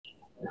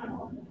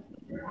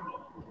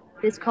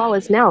This call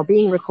is now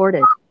being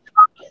recorded.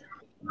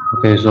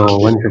 Okay, so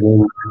once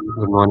again,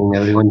 good morning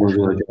everyone who's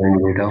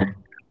joined later.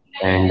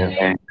 And with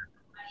that,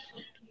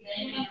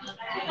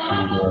 I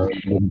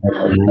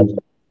mean,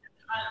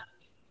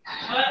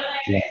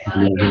 yeah,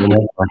 please join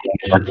us what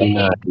we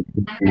have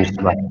been finished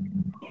by.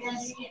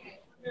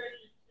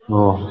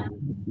 So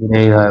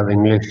today you have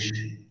English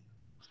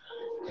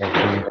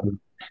activity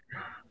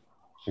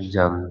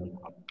exam,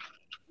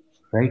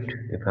 right?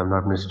 If I'm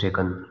not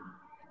mistaken,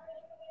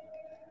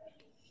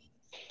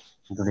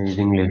 today is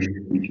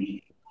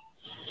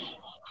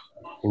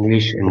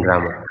English and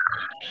grammar.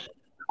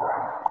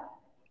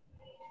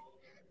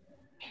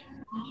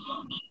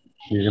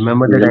 You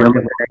remember the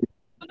timetable,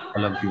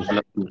 all of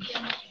you?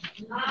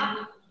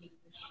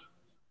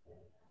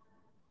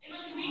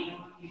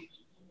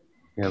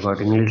 You have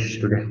got English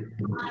today,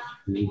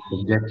 English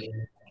subject,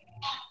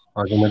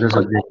 or some other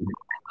subject.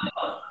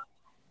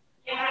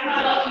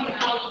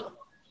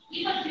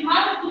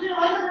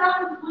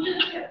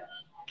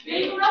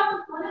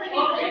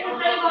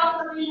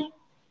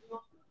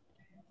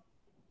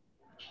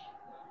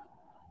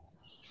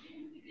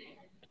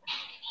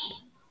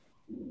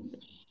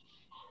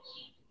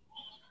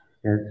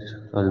 Yes,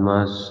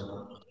 Almas,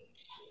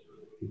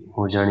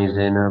 Hojani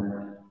Zainab,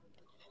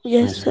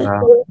 Yes, sir. Misra.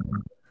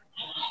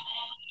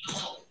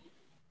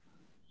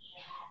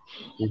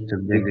 Which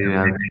subject do you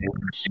have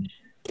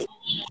today?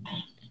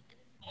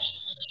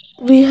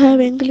 We have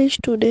English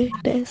today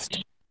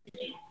test.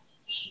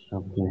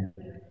 Okay.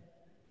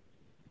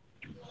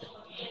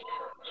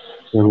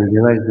 So we'll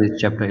revise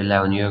this chapter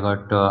 11. You have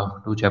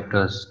got two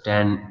chapters,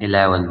 10,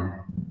 11.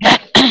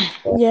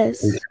 English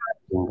Yes.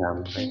 and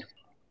grammar, right?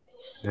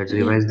 Let's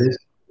revise Yes. this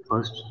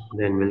first,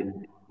 then we'll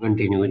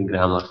continue with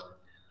grammar.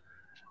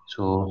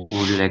 So,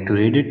 would you like to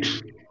read it?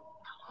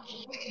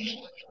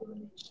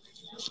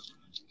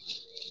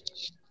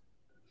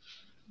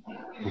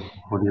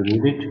 Would you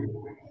read it?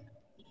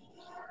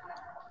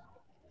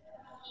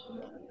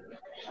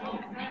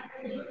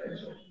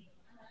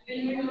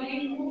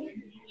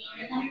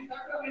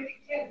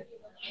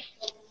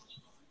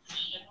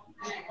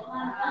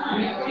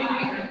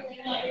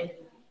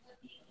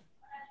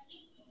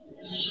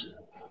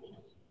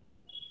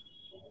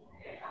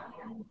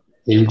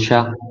 Ilsha,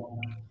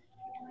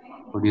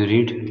 would you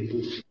read?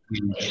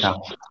 Ilsha.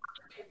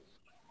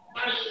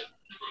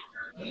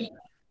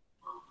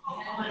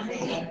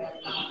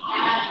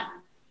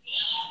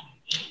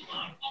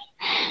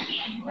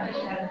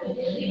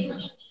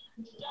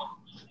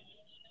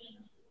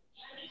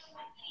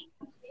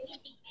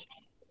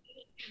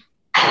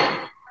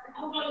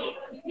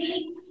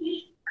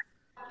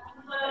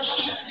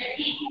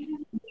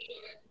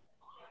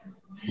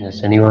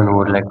 Yes, anyone who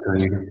would like to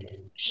read?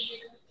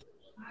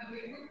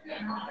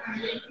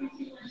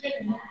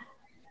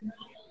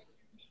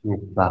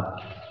 Misbah.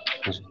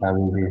 Misbah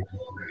will read.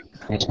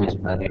 Yes,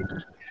 Misbah, read.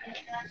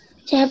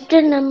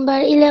 Chapter number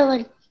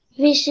 11.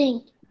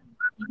 Wishing.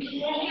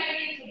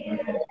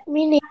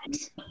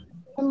 Meanings.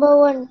 Number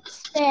 1.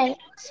 Spare.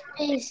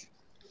 Space.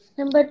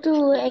 Number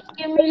 2.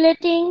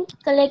 Accumulating.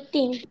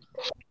 Collecting.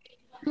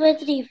 Number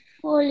 3.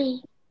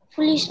 Folly.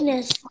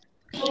 Foolishness.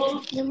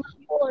 Number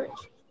 4.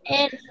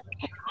 An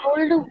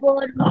old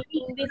word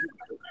meaning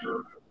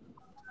before.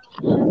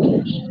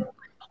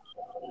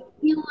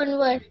 New one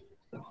word.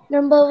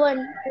 Number 1.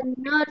 The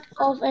nut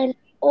of an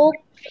oak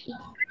tree.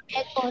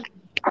 Acorn.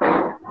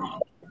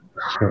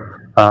 Okay.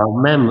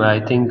 Ma'am, I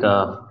think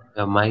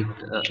your mic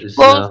is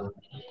Both.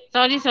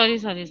 Sorry.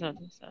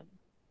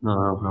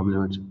 no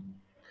problem.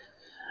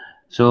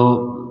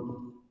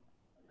 So,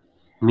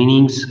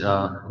 meanings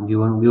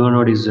given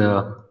word is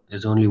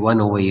only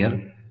one over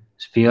here.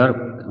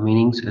 Sphere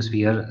meanings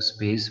sphere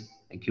space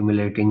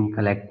accumulating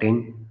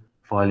collecting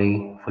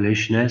folly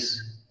foolishness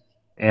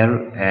err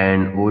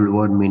and old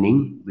word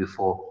meaning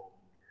before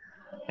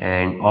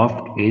and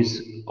oft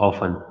is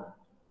often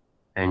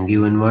and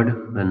given word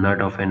the nut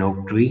of an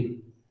oak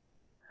tree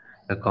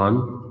the corn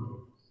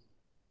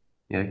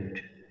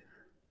right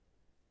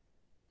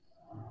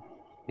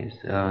yes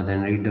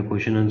then read the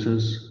question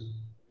answers.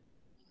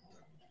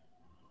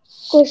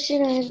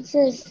 Question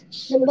answers.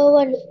 Number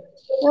 1.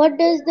 What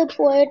does the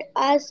poet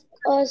ask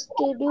us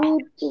to do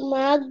to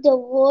make the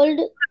world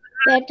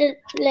better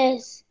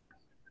place?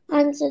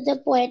 Answer.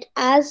 The poet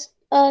asks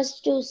us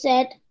to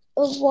set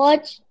a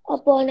watch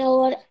upon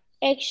our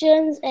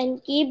actions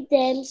and keep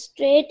them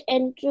straight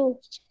and true.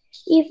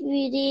 If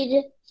we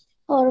rid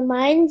our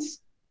minds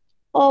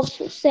of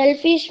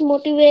selfish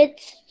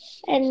motives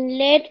and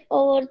let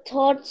our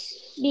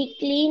thoughts be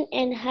clean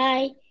and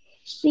high,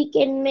 we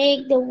can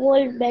make the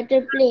world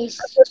better place.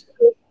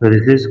 So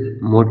this is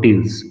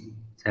motives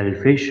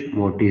selfish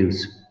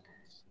motives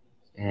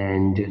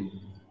and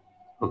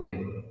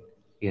okay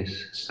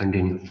yes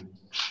continue.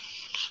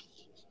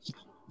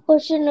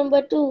 Question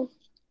number 2.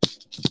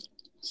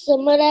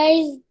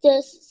 Summarize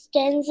the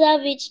stanza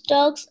which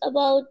talks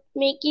about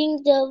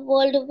making the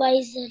world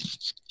wiser.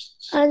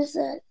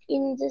 Answer.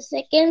 In the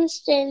second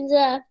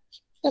stanza,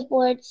 the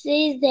poet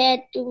says that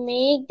to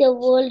make the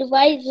world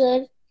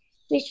wiser,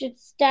 We should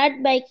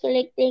start by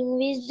collecting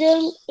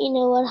wisdom in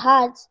our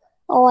hearts,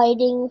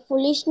 avoiding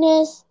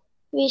foolishness.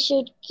 We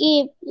should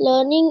keep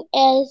learning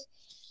as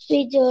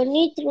we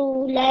journey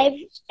through life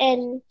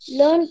and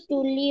learn to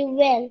live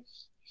well.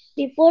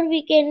 Before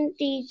we can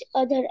teach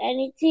other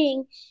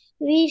anything,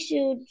 we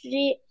should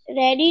be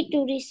ready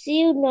to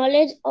receive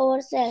knowledge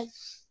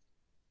ourselves.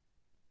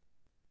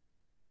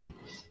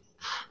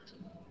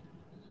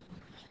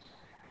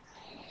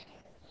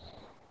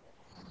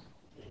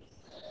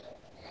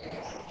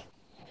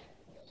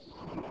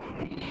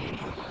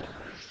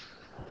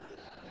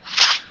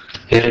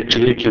 Here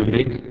actually it should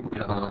be,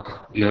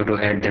 you have to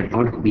add that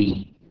word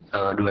be.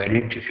 To add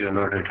it if you are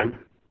not written.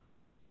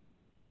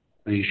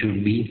 We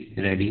should be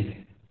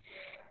ready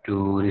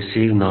to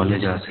receive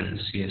knowledge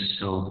ourselves. Yes,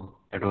 so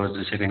that was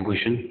the second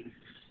question.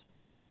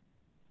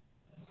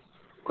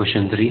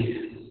 Question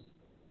 3.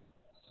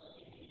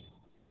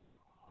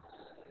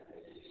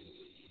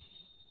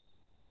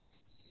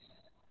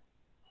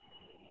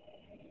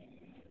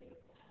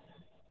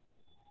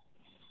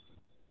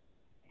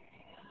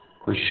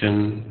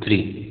 Question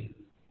 3.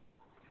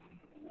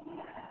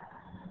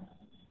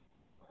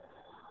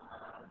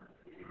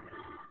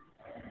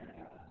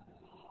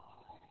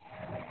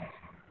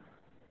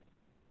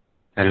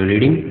 Are you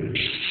reading?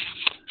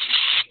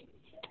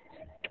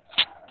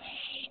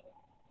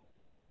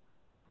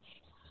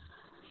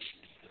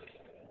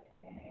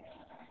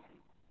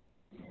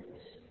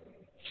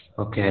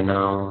 Okay,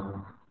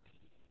 now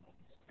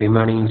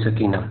Vimani and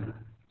Sakina,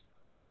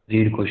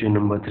 read question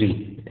number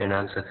 3 and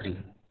answer 3.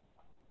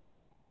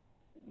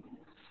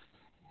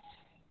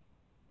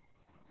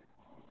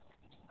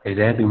 Is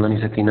there Vimani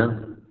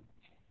Sakina?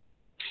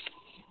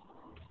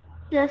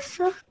 Yes,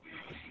 sir.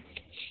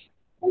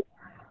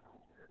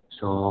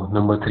 So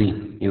number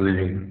 3, you will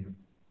read.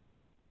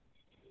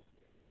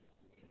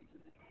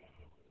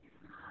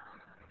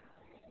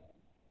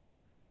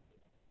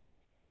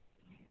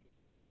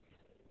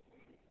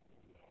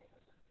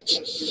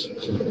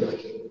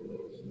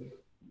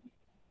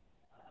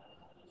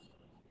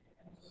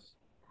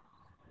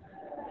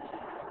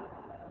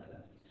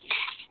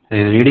 Are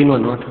you reading or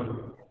not?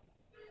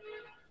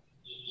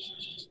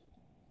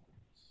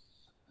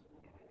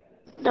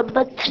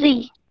 Number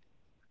 3.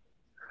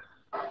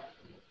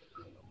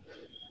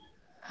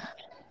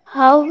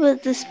 How will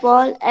the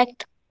small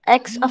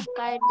acts of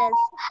kindness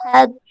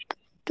help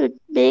to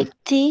make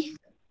the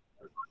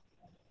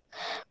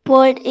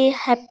world a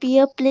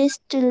happier place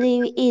to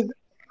live in?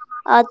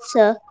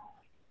 Answer.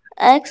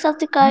 Acts of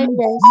the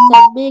kindness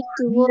can make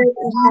the world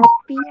a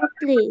happier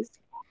place.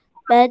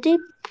 Many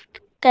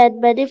can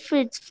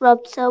benefit from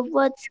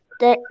someone's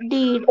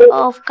deed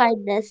of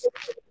kindness.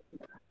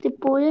 The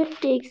poet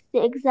takes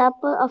the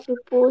example of a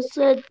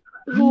person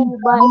who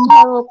might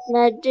have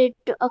planted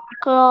a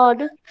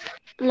corn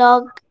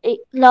long,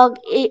 long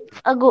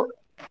ago.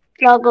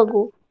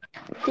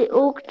 The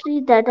oak tree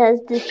that has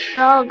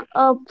sprung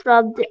up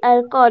from the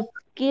acorn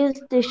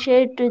gives the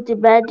shade to the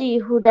many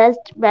who nest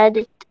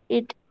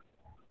it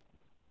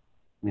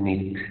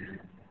Beneath.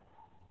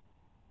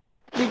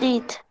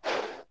 beneath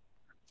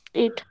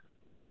it.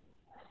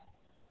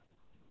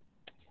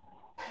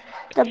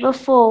 Number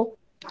 4.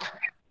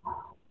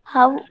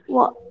 How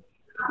what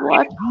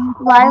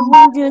why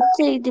would you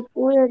think the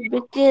poet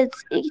begins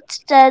each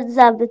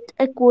stanza with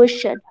a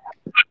question?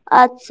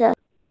 Answer.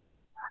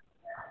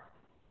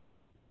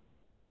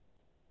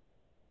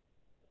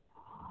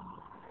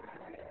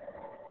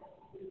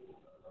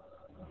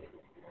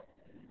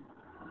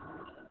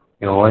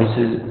 Your voice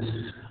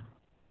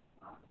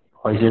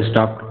is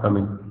stopped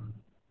coming.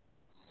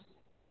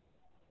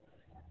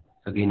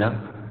 Sakina,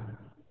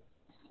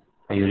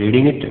 are you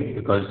reading it?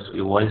 Because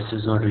your voice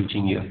is not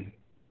reaching here.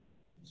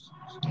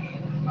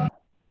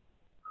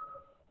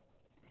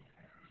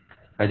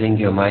 I think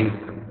your mic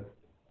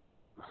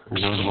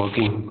is not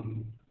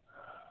working.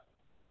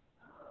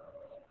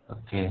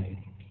 Okay.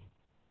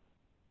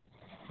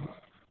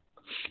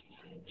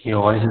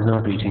 Your voice is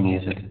not reaching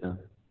here, Sakina.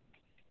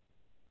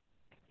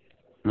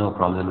 No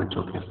problem, it's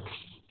okay.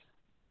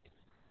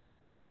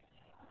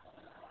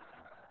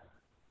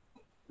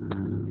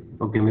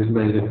 Okay, Miss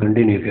Bhai, you can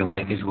continue if your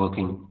mic is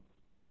working.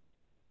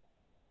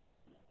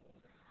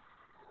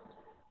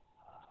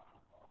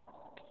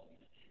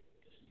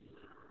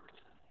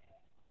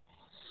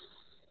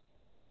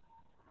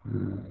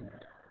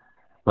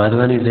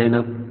 Madhvani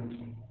Zainab,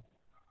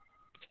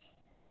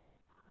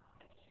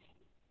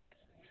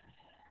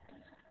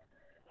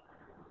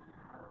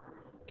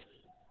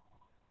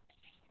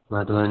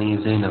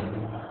 Madhvani Zainab,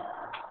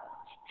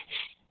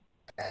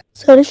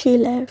 Sorry, she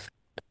left.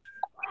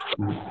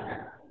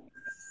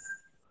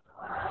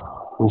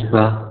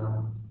 Pushpa.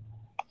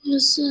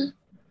 Yes, sir.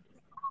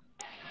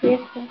 Yes,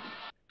 sir.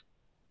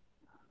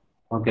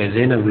 Okay,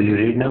 Zainab, will you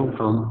read now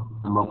from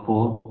number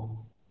 4?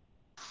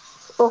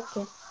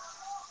 Okay.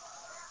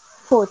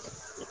 Fourth,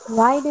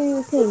 why do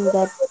you think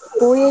that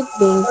poet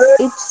begins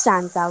each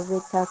stanza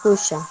with a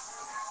question?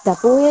 The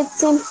poet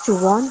seems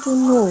to want to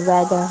know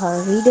whether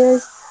her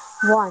readers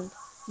want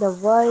the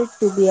world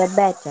to be a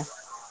better,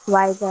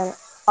 wiser,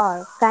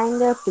 or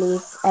kinder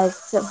place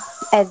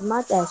as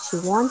much as she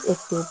wants it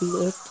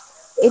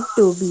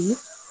to be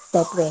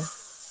that way.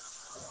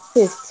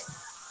 Fifth,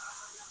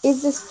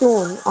 is the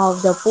tone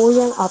of the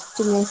poem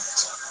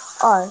optimist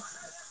or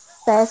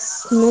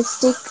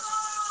pessimistic?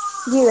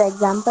 Give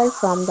example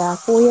from the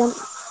poem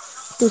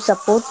to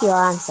support your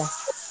answer.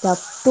 The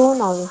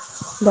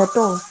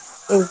tone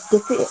is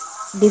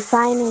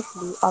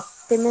definitely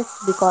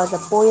optimistic because the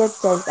poet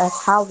tells us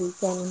how we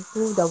can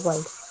improve the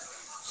world.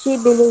 She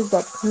believes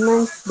that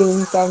human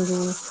beings can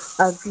do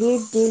a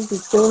great deal to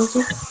change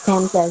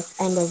themselves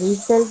and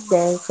result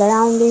their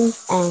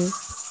surroundings.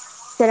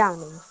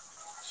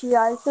 She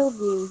also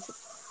gives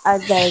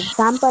us the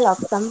example of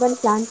someone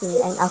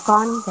planting an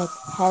acorn that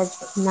has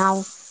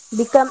now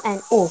become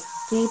an oak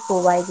tree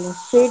providing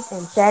shade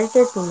and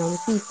shelter to many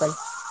people.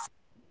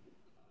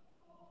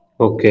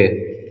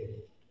 Okay,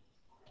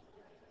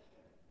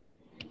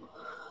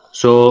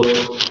 so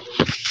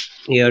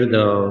here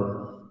the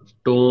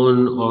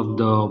tone of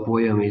the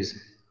poem is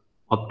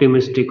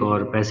optimistic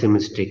or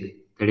pessimistic,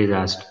 that is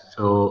asked.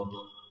 So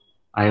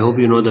I hope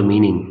you know the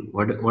meaning.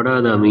 What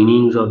are the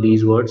meanings of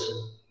these words?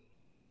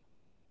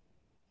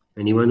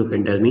 Anyone who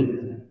can tell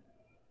me?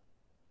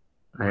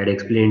 I had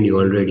explained you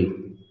already.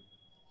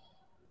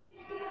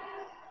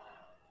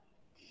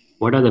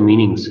 What are the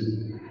meanings?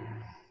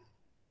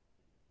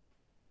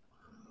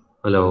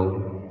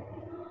 Hello.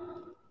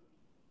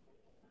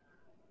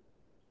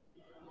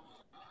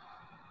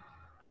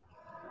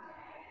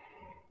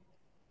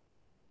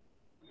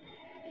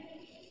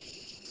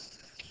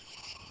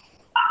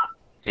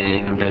 Can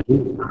anyone tell me?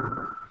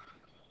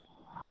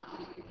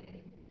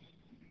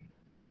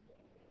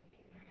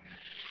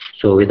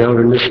 So without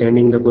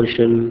understanding the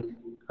question,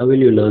 how will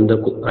you learn the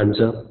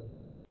answer?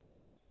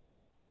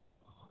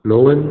 No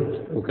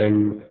one who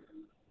can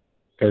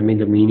tell me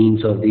the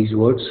meanings of these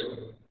words.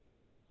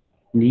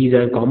 These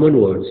are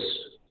common words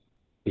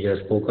which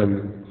are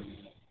spoken.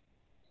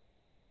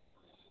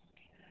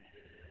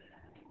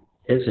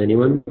 Yes,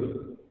 anyone?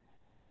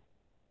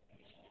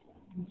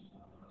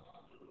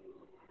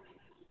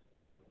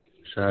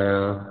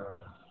 Saya,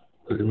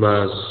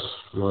 Ulmas,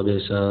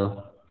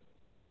 Modesa,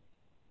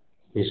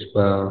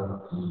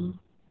 Misbah,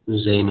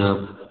 Zainab.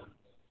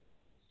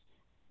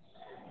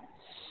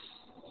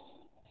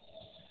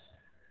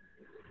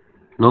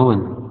 No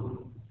one.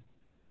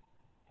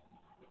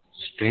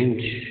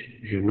 Strange.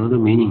 You should know the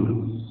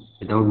meaning.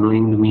 Without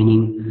knowing the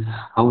meaning,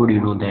 how would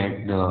you know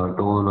that the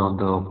tone of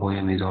the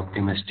poem is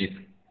optimistic?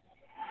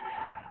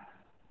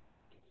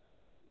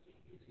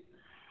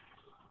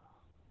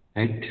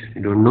 Right?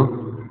 You don't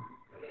know?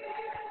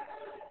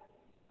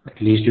 At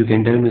least you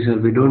can tell me, sir,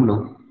 we don't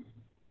know.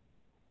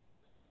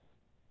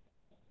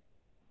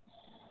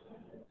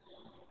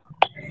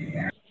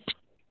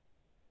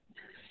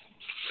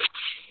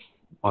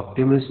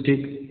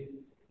 Optimistic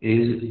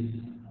is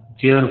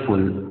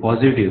cheerful,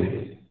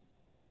 positive,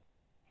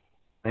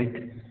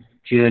 right?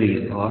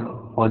 Cheery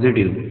or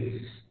positive.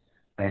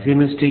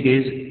 Pessimistic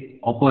is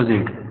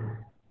opposite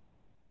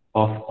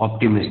of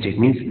optimistic,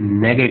 means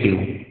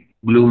negative,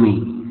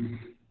 gloomy.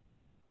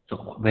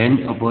 So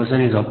when a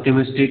person is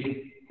optimistic,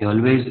 he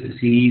always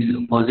sees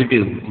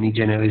positive in each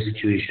and every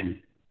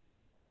situation.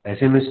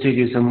 Pessimistic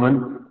is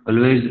someone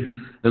always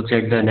looks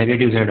at the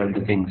negative side of the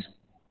things,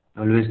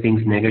 always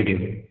thinks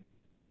negative.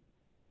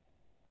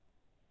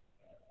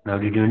 Now,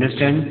 did you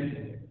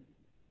understand?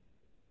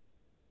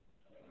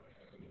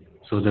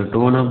 So the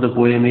tone of the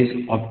poem is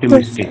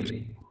Yes, sir.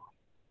 optimistic.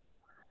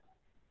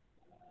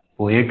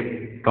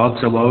 Poet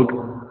talks about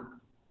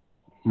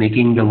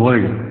making the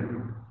world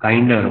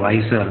kinder,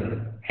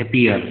 wiser,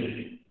 happier.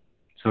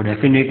 So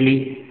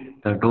definitely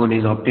the tone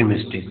is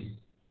optimistic.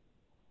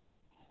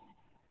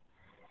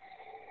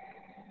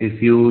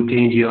 If you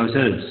change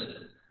yourselves,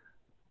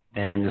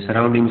 then the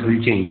surroundings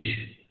will change.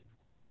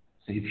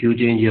 So if you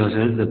change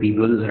yourself, the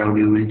people around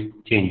you will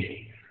change.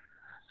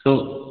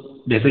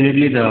 So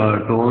definitely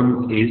the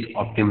tone is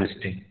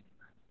optimistic.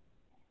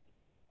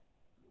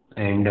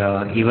 And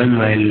even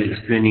while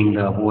explaining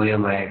the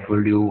poem, I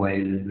told you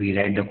while we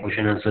read the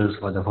question answers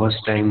for the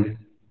first time,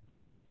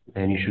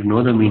 then you should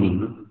know the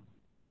meaning.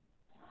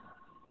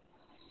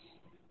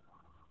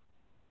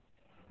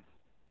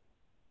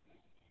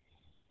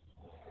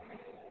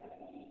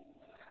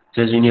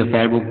 Just in your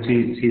fair book,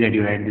 see that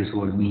you write this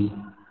word be.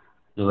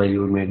 Otherwise,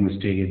 you would make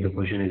mistake if the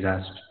question is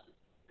asked.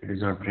 It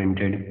is not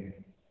printed.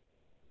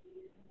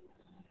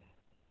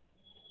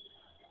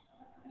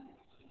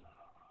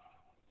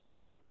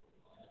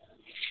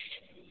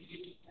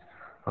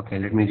 Okay,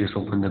 let me just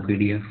open the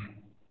PDF.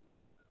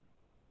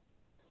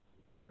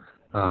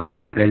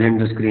 Present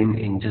the screen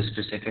in just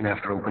a second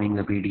after opening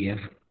the PDF.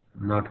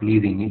 I'm not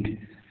leaving it.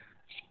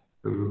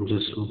 I'm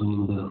just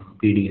opening the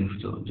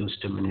PDF. So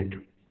just a minute.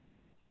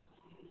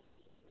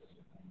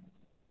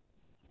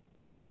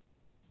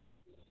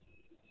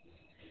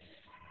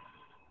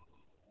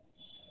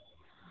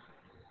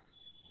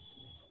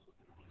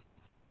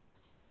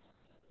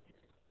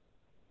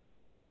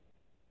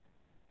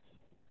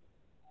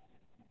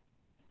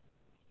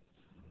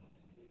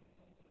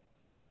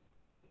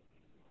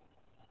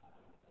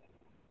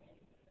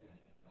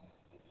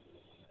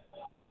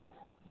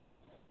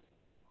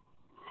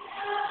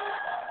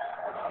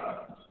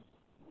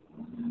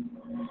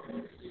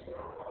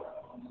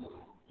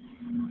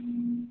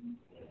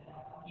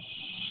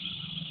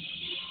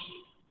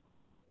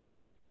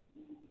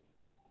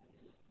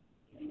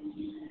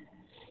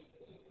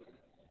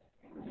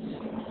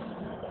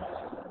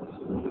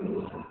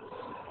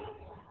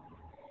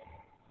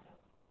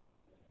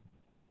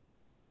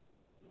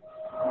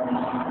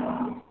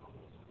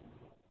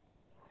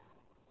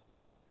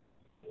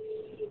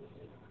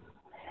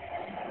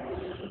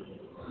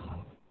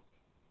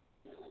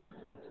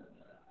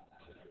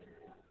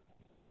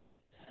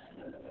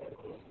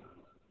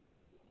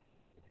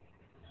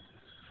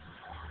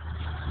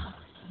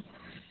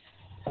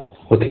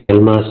 Okay,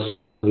 Almas,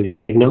 will you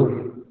read now?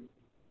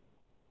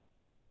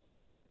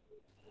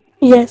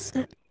 Yes,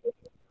 sir.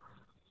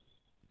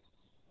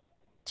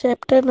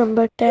 Chapter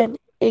number 10,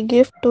 A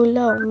Gift to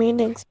Love,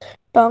 meanings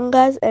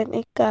Tongas and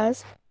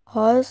Ikas,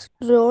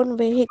 horse-drawn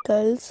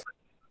vehicles,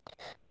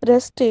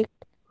 rustic,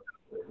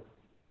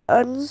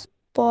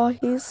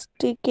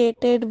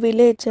 unsophisticated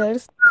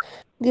villagers.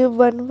 Give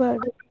one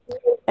word.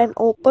 An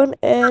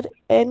open-air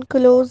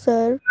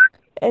enclosure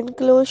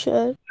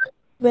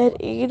where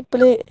Eid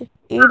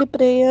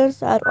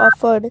prayers are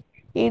offered.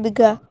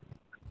 Eidgah,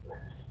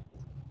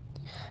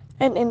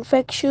 an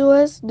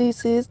infectious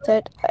disease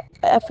that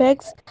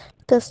affects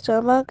the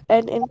stomach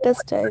and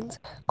intestines.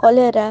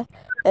 Cholera,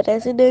 a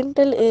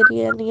residential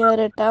area near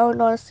a town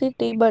or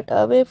city but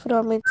away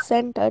from its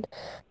center,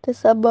 the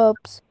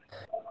suburbs.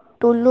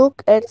 To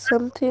look at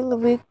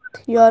something with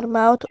your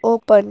mouth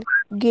open,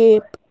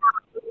 gape.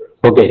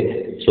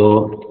 Okay,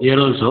 so here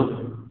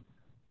also,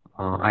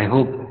 I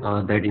hope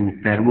that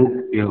in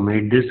Fairbook you have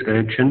made this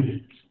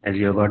correction as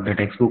you have got the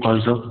textbook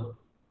also.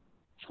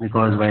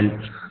 Because while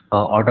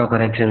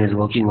autocorrection is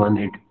working on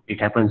it,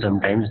 it happens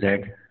sometimes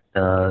that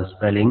the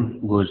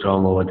spelling goes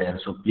wrong over there.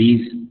 So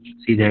please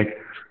see that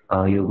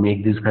you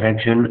make this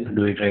correction,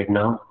 do it right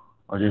now,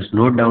 or just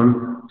note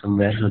down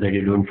somewhere so that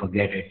you don't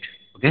forget it.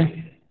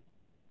 Okay?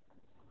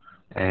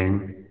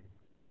 And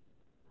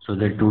so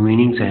the two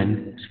meanings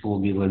and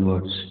four given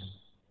words.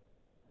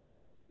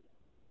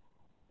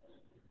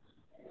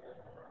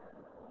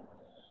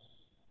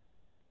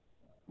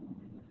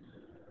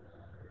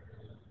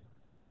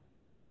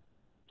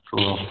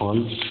 True or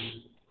false?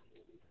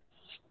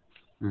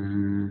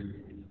 Mm,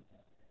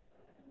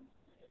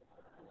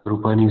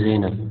 Rupani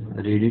Zainab,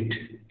 read it.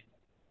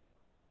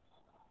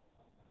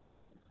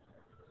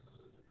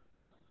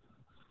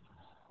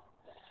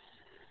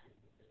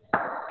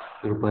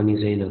 Rupani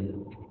Zainab.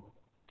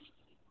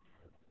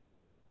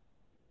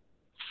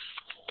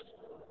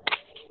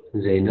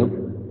 Zainab.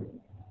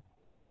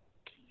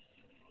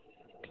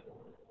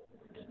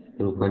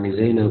 Rupani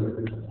Zainab.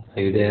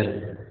 Are you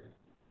there?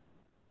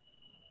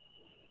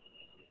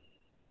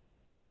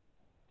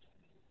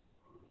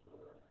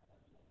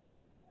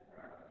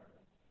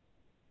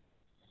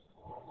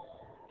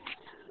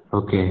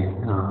 Okay,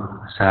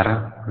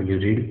 Sarah, will you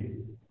read?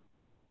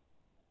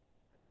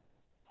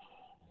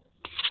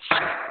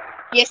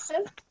 Yes,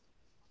 sir.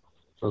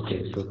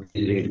 Okay, so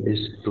please read this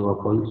true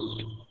or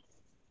false.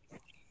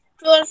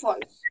 True or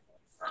false?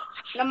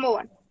 Number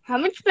one.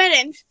 Hamid's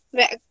parents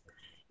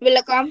will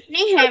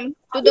accompany him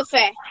to the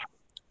fair.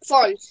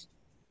 False.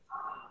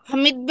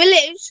 Hamid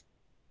believes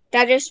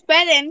that his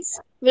parents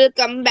will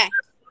come back.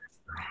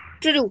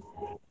 True.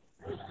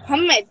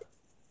 Hamid,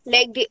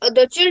 like the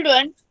other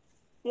children,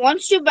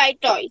 wants to buy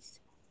toys.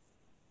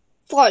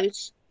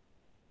 False.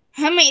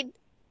 Hamid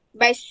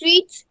buys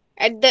sweets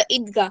at the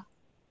Idgah.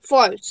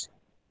 False.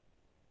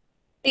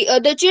 The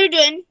other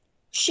children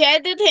share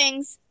the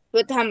things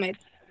with Hamid.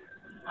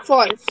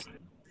 False.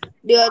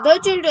 The other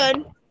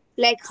children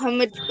like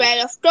Hamid's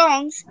pair of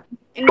tongs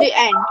in the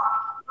end.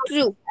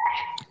 True.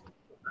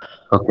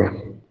 Okay.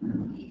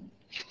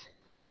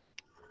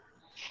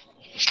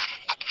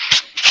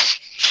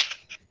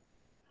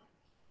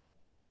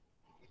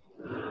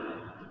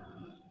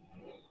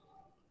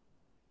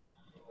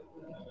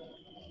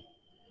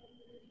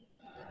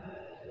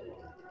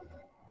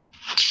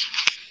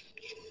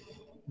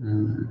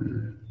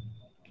 Mm,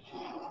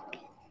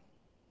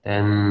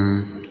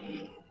 Then,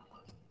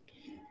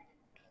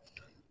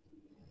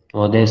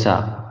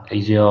 Odessa,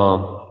 is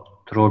your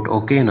throat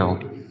okay now?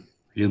 Will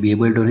you be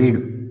able to read?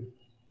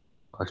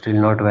 Or still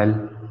not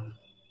well?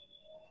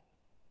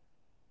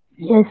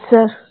 Yes,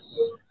 sir.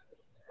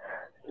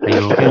 Are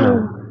you okay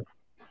now?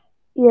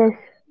 Yes.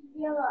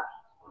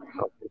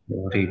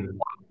 So read.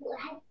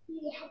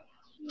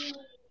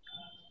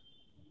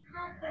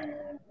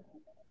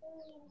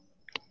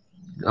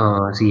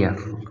 CF,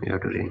 you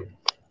have to read.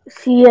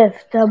 CF.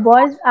 The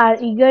boys are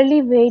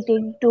eagerly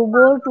waiting to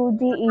go to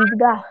the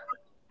Eidgah.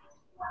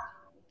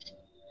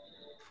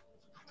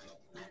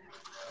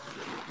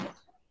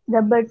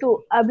 Number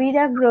two.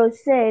 Amina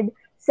grows sad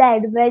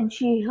when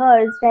she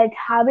hears that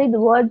Hamid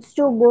wants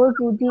to go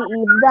to the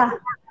Eidgah.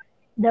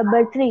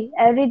 Number three.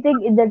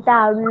 Everything in the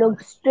town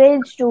looks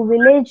strange to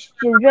village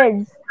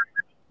children.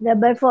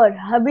 Number four.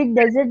 Hamid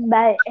doesn't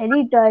buy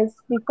any toys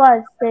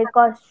because they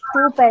cost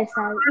 2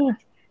 paisa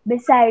each.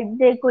 Besides,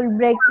 they could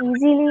break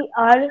easily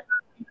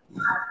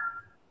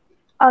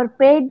or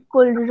paint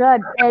could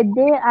run, and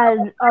they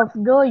are of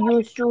no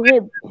use to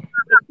him.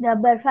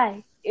 Number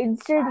five.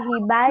 Instead, he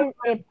buys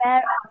a pair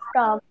of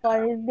socks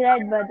for his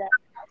grandmother.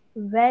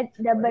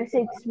 Number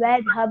six.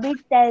 When Hamid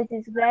tells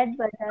his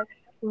grandmother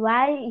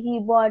why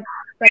he bought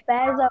the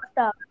pairs of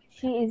socks,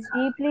 she is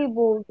deeply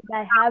moved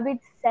by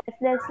Hamid's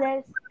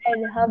selflessness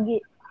and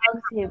hugs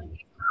him.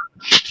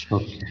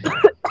 Okay.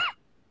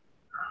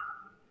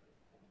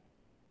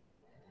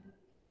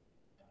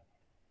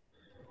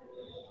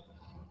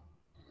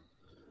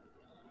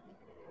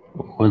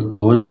 The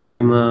whole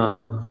time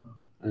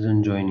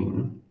isn't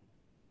joining.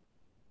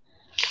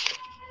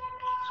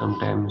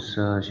 Sometimes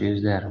she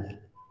is there.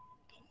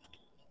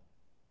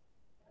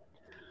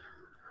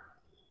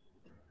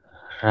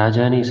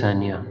 Rajani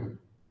Sanya.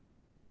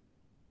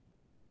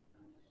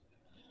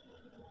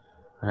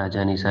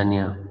 Rajani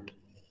Sanya.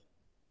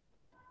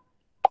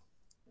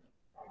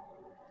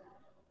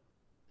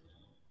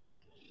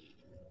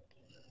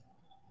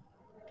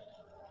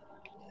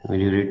 Will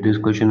you read these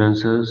question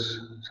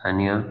answers,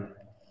 Sanya?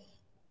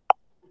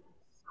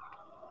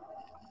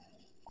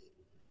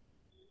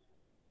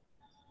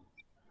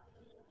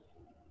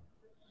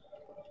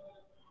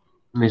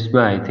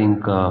 Misbah, I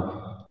think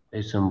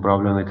there's some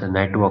problem with the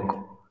network.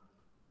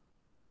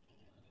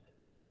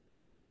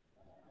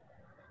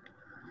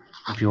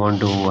 If you want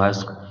to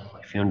ask,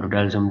 if you want to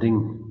tell something,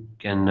 you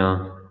can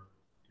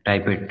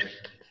type it.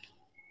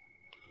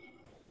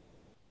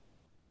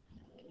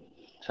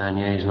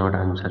 Sanya is not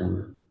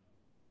answering.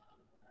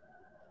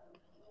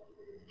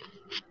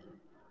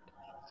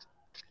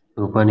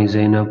 Rupani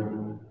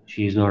Zainab,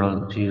 she is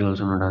not. She is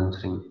also not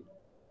answering.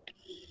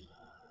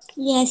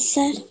 Yes,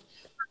 sir.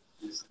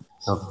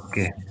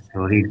 Okay, so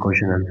read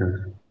question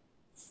answers.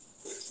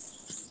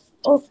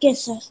 Okay,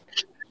 sir.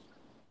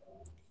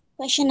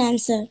 Question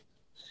answer.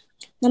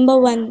 Number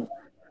one.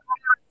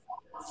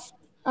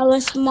 Our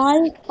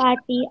small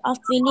party of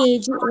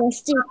village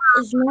rustics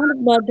is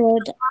not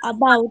bothered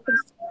about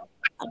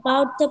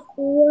the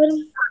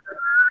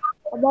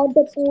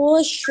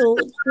poor show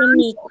they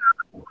make.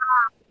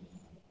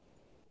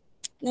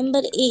 Number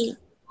A.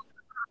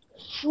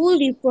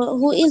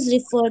 Who is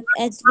referred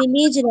as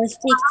village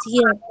rustics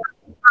here?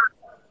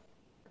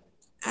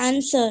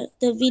 Answer.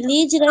 The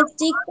village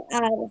rustics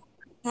are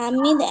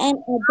Hamid and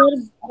other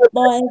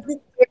boys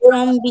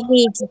from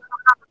village.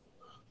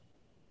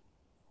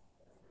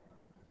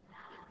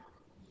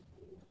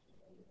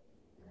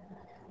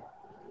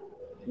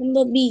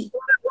 Number B.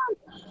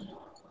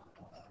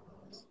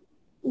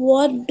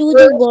 What do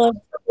the word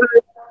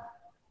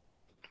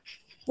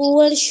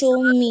poor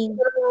show mean?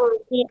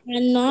 They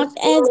are not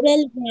as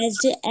well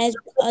dressed as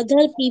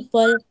other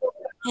people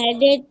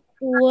headed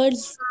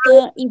towards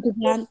the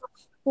Idgah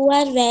who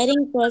are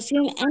wearing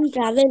perfume and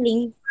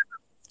traveling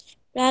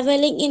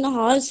in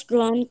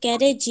horse-drawn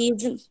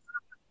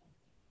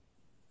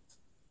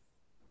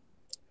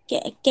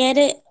ca-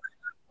 carri-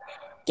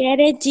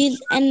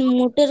 carriages and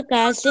motor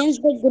cars. Since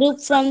the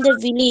group from the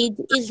village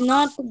is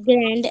not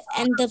grand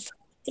and the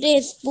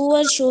phrase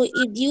poor show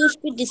is used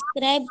to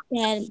describe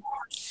their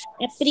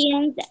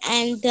appearance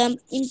and the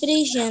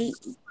impression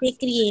they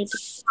create.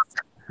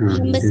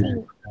 Number It is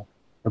C.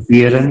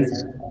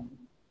 appearance.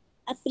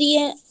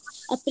 Appear,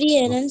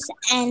 appearance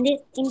and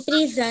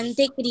impression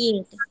they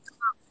create.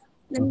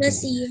 Number Okay.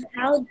 C.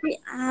 How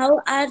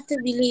are the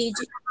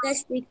village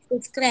rustics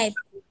described?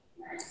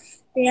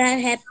 They are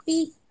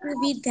happy to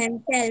be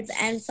themselves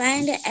and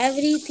find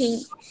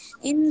everything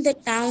in the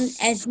town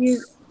as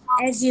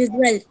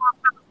usual,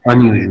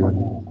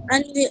 Unusual.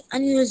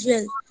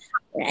 unusual.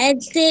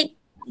 As they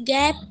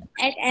gap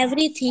at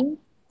everything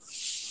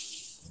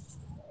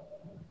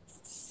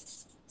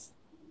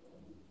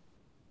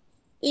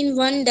in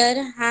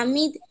wonder,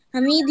 Hamid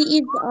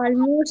is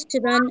almost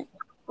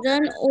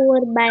run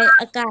over by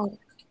a car.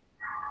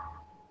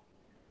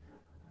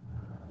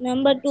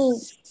 Number two,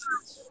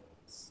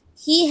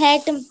 he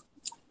had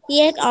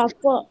he had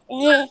offer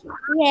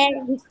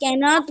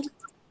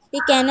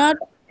he cannot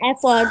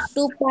afford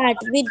to part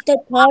with the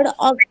third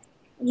of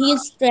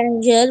his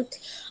treasure,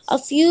 a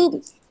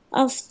few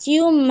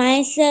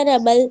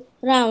miserable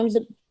rounds.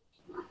 Number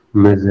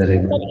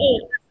Miserable. A.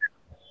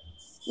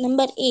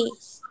 Number A.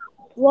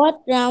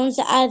 What rounds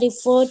are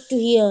referred to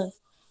here?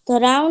 The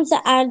rounds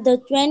are the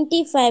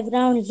 25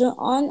 rounds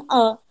on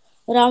a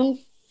round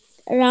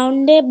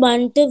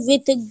roundabout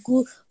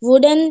with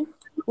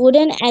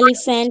wooden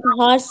elephant,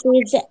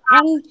 horses,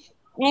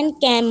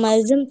 and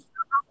camels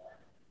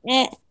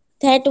eh,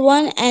 that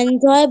one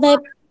enjoy by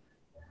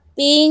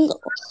paying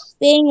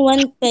paying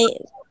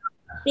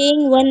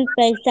paying one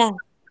paisa.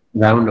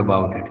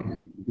 Roundabout it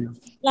is.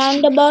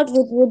 Roundabout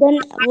with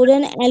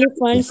wooden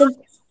elephants,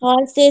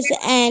 horses,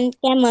 and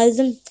camels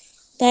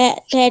that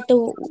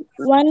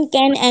one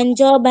can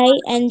enjoy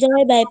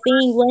by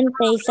paying one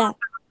paisa.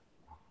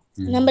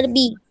 Number Hmm.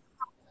 B.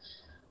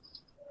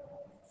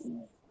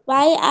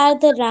 Why are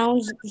the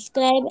rounds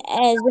described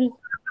as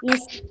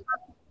mis-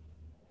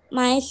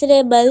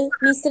 miserable?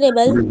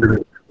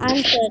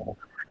 Answer.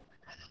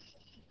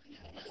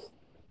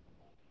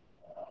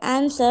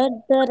 Answer.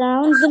 The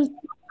rounds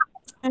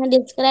are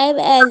described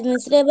as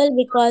miserable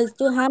because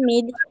to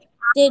Hamid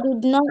they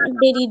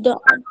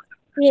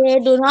they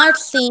do not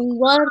seem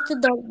worth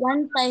the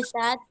one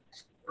paisa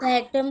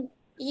that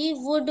he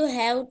would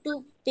have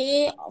to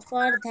pay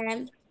for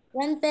them.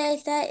 One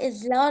paisa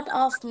is lot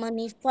of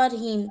money for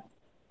him,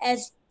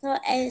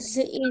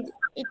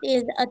 it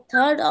is a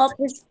third of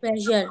his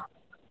treasure.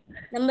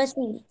 Number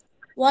C.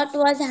 What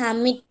was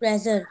Hamid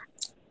treasure?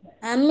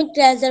 Hamid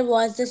treasure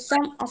was the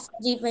sum of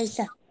three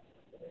paisa.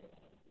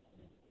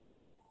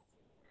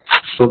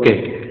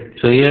 Okay.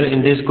 So here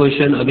in this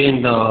question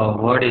again the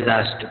word is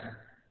asked.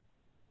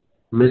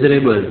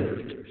 Miserable.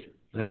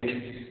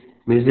 Right?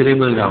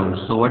 Miserable rounds.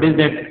 So what is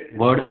that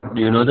word?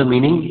 Do you know the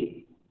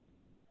meaning?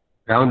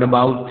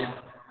 Roundabout.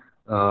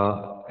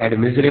 At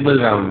miserable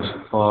rounds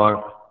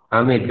for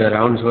Hamid, the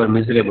rounds were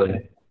miserable.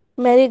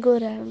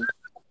 Merry-go-round.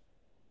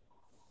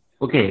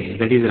 Okay,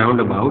 that is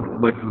roundabout,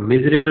 but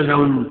miserable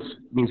rounds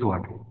means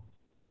what?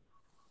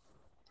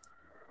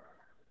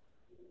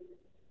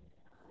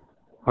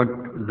 What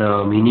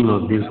the meaning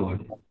of this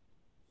word?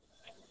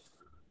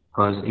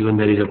 Because even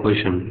there is a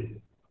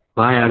question.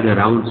 Why are the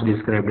rounds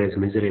described as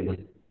miserable?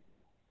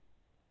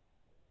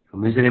 So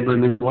miserable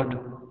means what?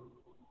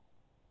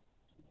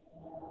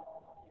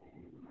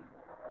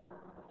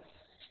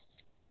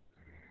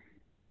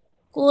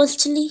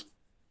 Costly.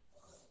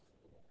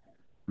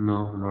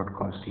 No, not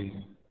costly.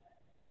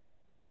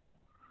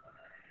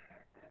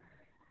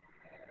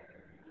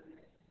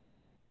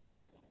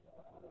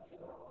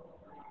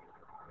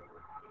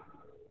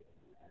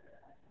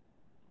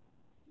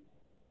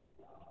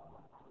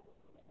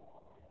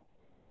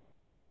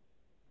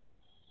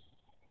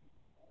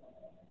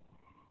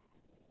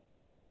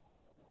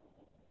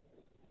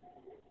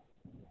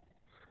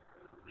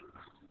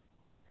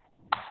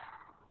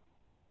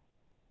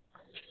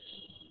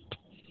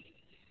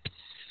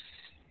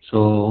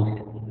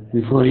 So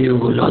before you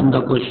learn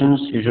the questions,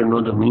 you should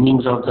know the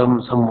meanings of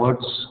them, some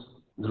words.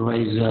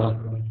 Otherwise,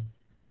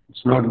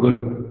 it's not good.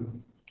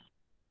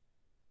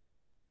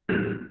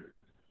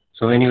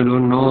 So when you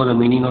don't know the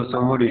meaning of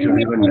some word, you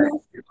should even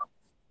Unhappiness.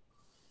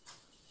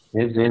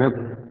 yes, Zainab.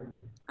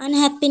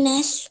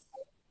 Unhappiness.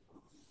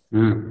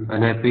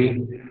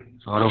 Unhappy,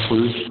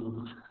 sorrowful.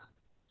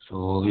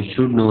 So we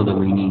should know the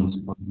meanings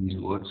of these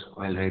words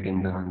while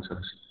writing the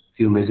answers.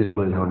 Few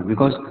miserable rounds.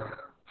 Because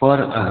for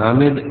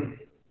Hamid,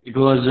 it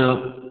was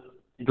uh,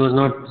 it was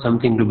not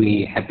something to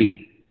be happy.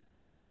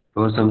 It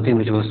was something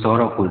which was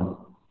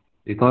sorrowful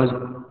because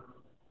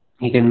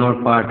he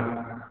cannot part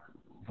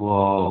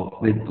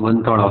with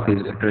one thought of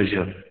his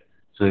treasure.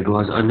 So it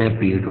was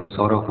unhappy. It was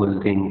sorrowful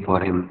thing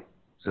for him.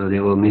 So they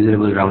were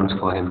miserable rounds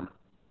for him.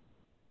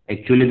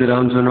 Actually, the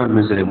rounds were not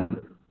miserable,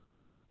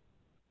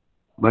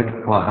 but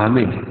for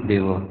Hamid, they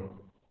were.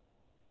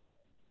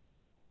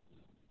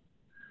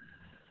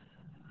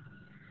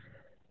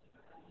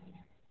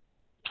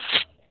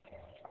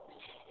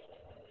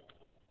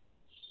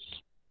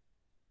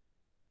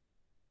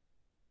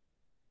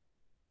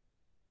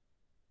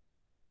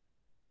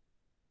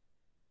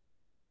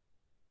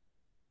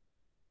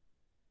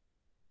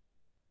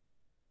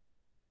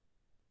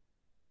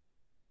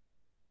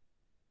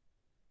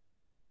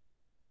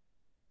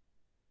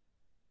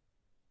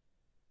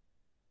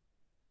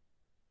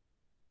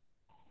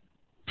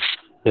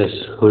 Yes,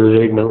 who will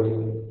read now?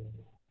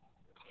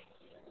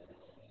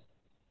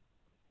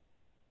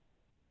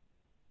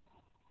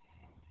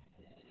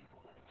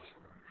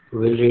 Who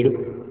will read?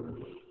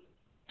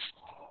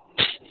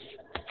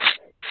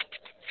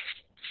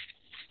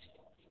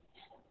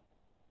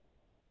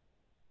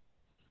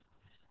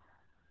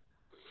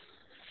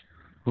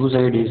 Whose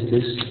side is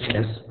this?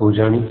 Yes,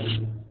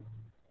 Pujani.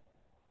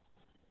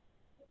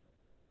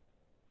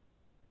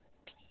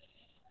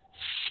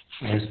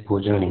 Yes,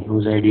 Pujani.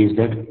 Whose ID is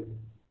that?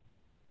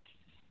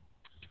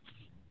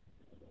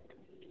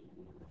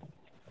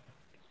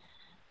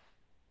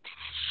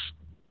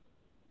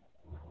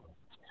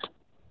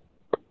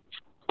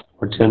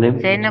 What's your name?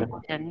 Zainab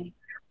Bhojani.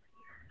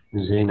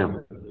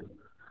 Zainab.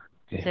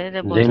 Okay.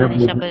 Zainab Zainab.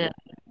 Bhojani Shabazan.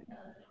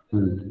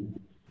 Hmm.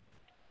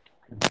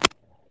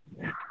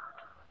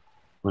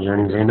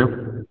 Pujani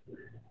Zainab.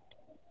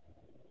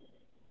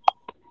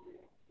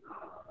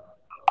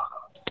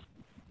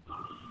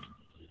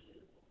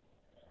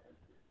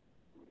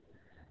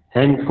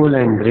 Thankful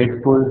and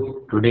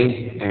grateful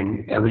today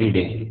and every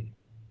day.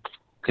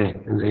 Okay,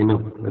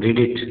 Zainab, read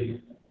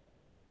it.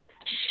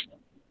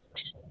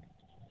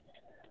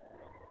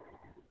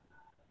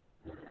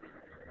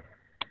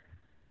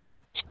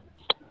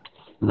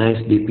 Nice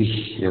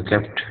DP you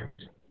kept.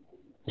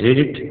 Read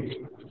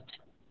it.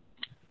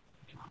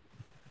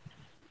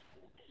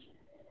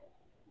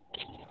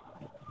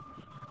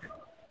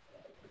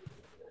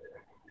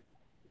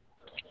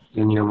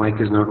 Then your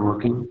mic is not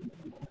working.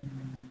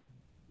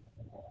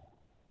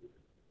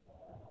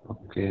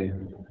 Okay.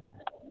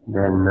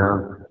 Then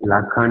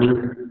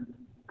Lakhani,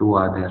 two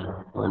are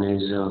there. One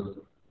is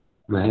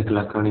Mahek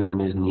Lakhani,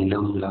 one is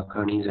Neelam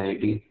Lakhani's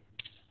ID.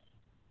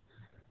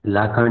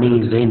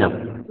 Lakhani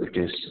Zainab. It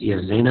is.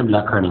 Yes, Zainab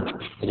Lakhani.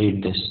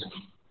 Read this.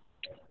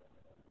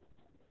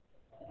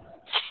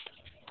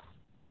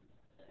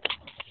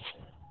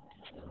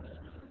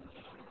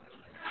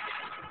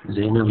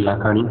 Zainab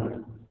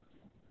Lakhani.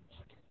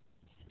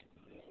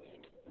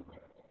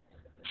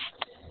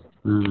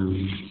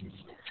 Hmm.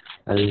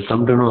 I'll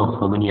come to know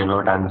how many are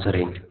not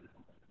answering.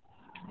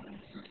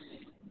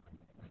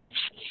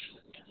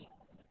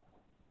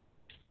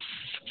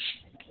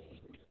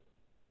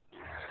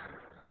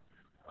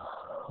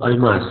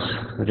 Almas,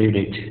 read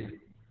it.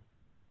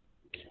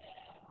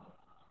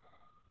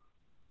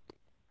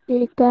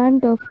 They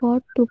can't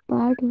afford to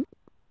part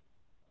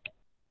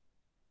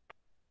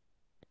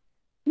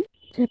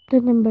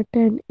Chapter number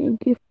 10, A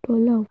Gift to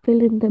Love.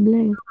 Fill in the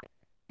blanks.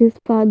 His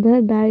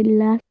father died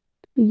last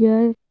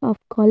year of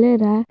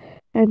cholera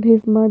and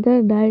his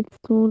mother died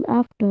soon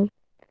after.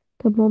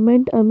 The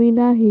moment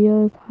Amina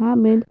hears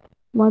Hamid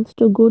wants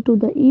to go to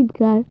the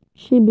Eidgah,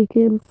 she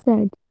becomes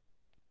sad.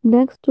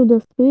 Next to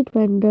the sweet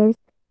vendors,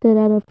 there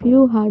are a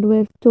few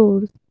hardware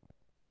stores.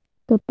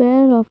 The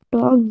pair of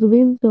dogs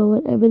wins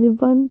over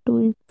everyone to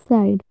its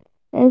side.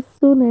 As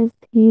soon as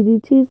he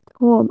reaches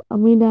home,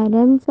 Amina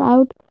runs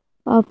out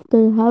of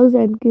the house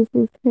and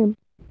kisses him.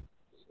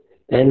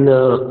 And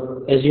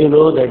as you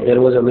know that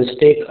there was a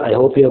mistake, I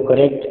hope you have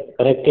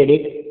corrected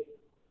it.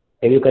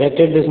 Have you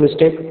corrected this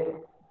mistake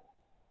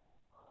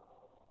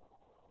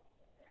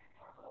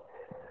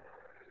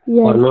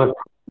or Yes, not?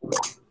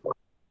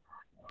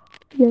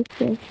 yes,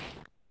 yes.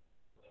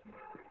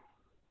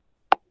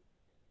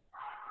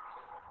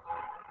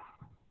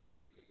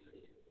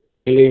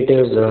 Actually, it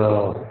is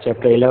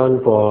chapter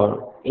 11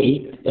 for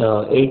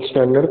 8th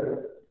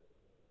standard.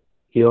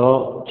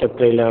 Your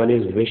chapter 11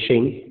 is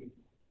wishing.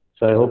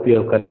 So I hope you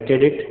have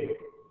corrected it.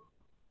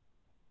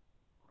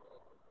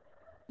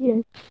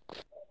 Yes,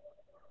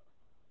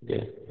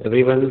 Yeah.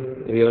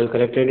 Everyone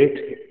corrected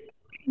it.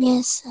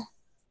 Yes, sir.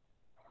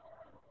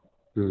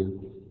 Hmm.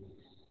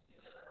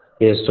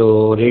 Yes.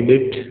 So read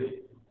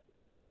it.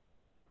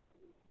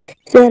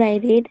 Sir, I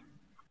read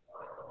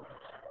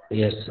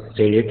Yes.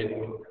 Read it.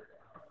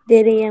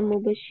 Dereya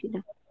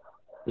Mubashira.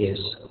 Yes.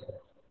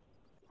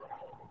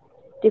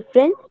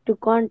 Difference to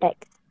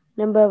context.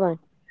 Number 1.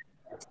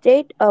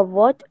 State a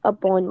watch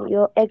upon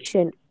your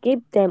action.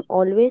 Keep them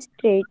always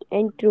straight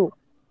and true.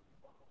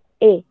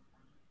 A.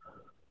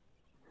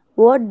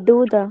 What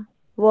do the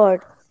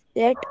words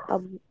set a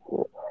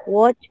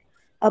watch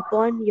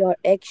upon your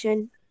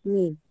action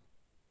mean?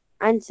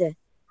 Answer.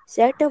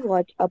 Set a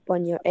watch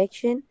upon your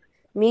action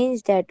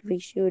means that we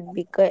should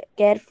be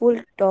careful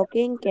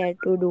talking care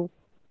to do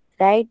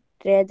right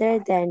rather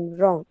than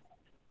wrong.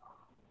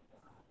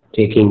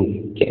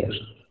 Taking care.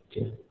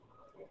 Okay.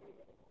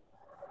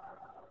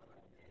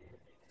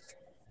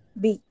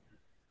 B.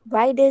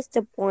 Why does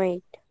the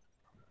point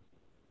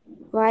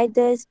why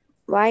does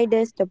why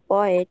does the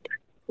poet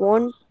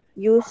want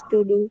used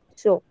to do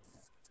so?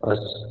 Us.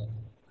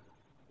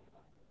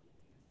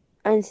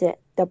 Answer.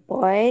 The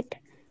poet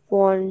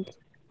wants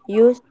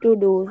used to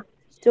do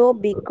so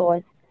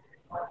because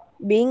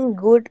being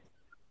good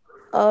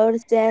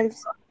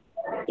ourselves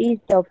is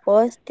the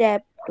first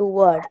step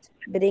towards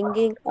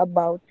bringing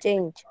about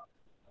change.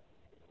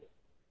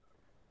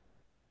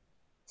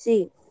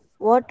 See,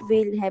 what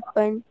will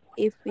happen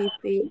if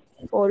we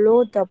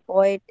follow the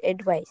poet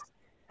advice?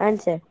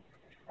 Answer.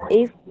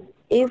 If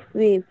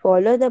we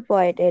follow the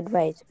poet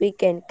advice, we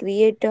can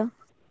create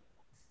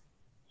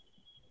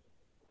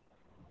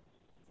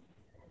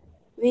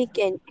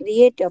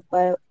a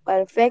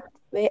perfect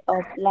way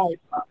of life.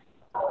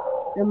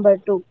 Number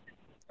 2.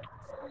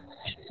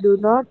 Do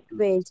not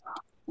waste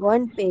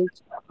one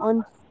page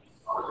on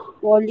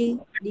folly.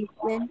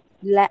 Listen,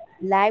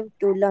 live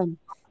to learn,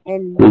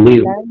 and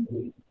Live.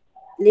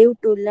 live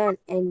to learn,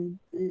 and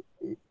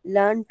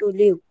learn to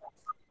live.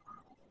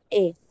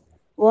 A.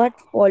 What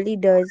folly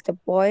does the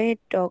poet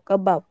talk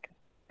about?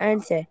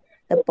 Answer.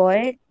 The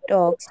poet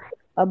talks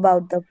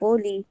about the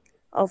folly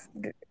of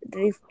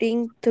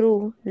drifting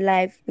through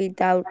life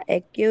without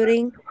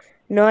acquiring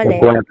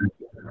knowledge. Acquire.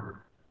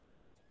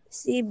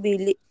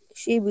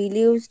 She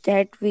believes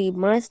that we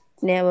must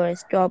never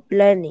stop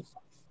learning.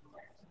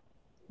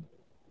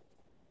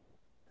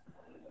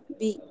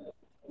 B.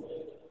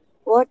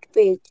 What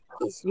page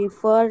is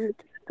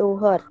referred to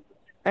her?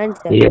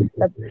 Answer. Yes.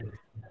 The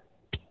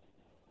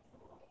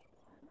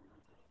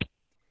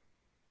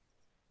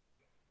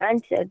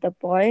answer. The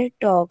poet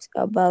talks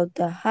about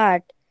the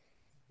heart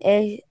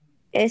as,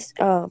 as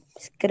a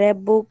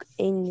scrapbook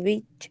in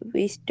which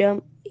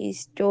wisdom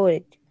is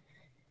stored.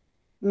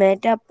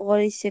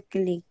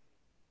 Metaphorically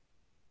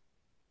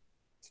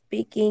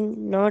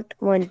speaking, not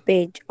one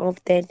page of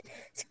that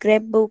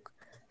scrapbook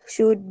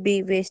should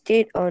be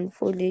wasted on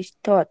foolish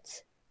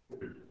thoughts.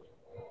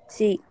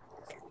 C.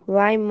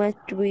 Why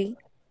must we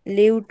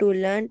live to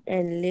learn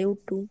and live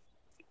to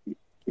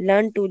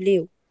learn to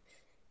live?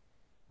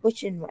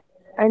 Question mark.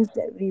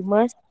 Answer. We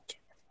must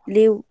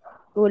live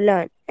to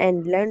learn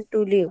and learn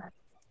to live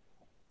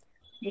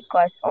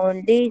because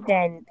only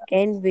then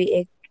can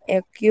we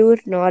acquire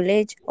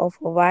knowledge of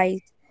a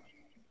wise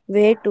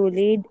way to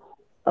lead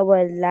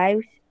our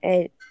lives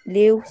and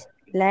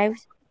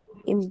lives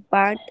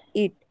impart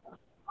it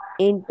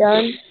in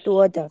turn to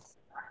others.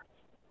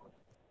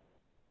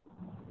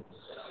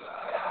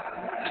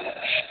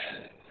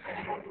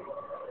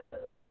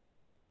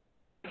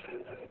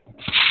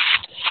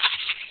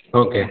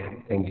 Okay.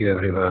 Thank you,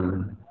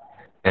 everyone.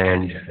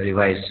 And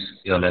revise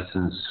your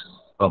lessons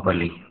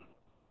properly.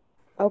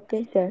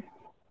 Okay, sir.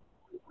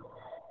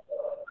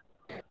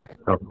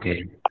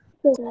 Okay.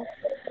 Yes, sir.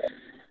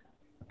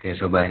 Okay.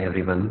 So bye,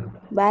 everyone.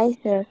 Bye,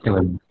 sir.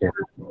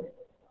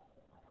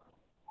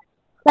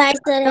 Bye,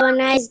 sir. Have a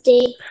nice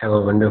day. Have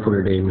a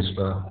wonderful day, Miss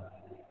Ba.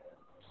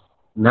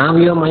 Now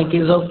your mic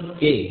is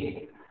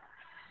okay.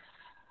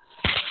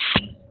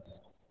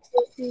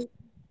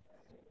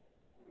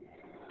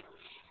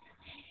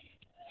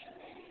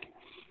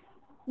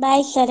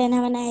 Bye, sir, and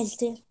have a nice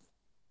day.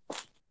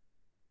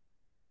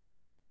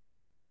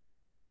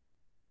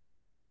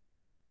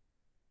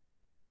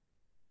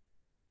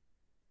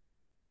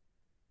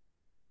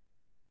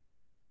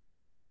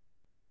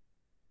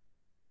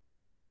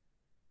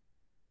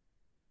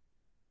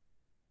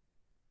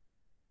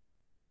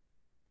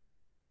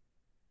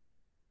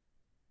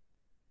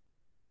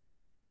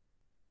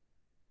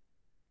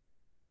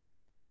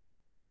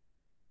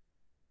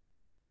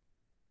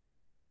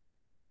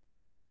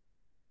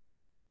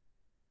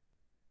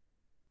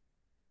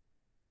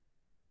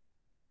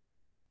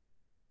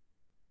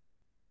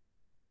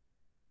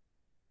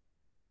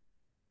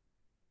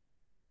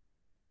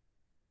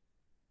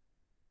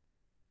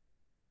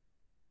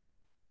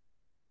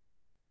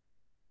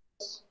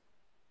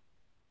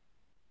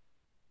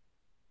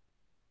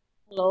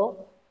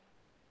 Hello.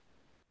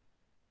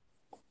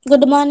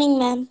 Good morning,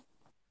 ma'am.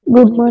 Good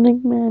Good morning,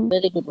 beta. morning, ma'am.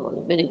 Very good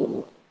morning. Very good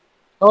morning.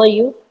 How are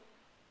you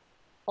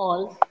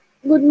all?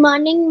 Good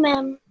morning,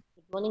 ma'am.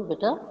 Good morning,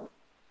 beta.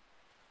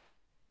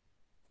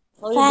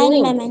 How are you Fine,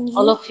 doing, ma'am, and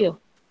all you? of you?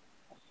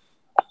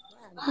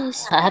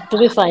 Yes. I have to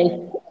be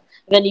fine.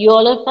 When you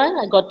all are fine,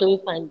 I got to be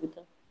fine,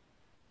 beta.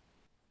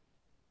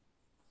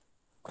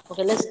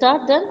 Okay, let's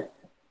start then.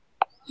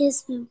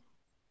 Yes, ma'am.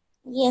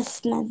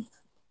 Yes, ma'am.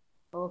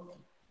 Okay.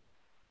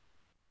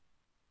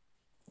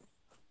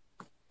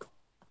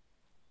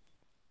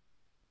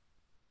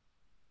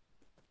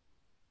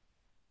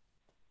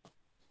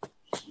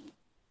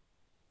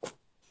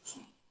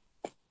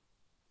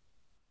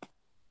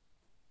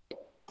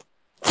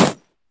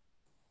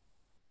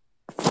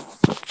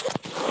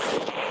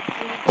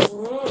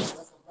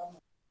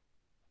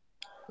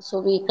 So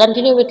we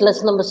continue with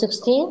lesson number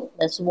 16.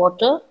 That's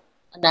water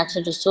and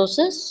natural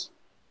resources.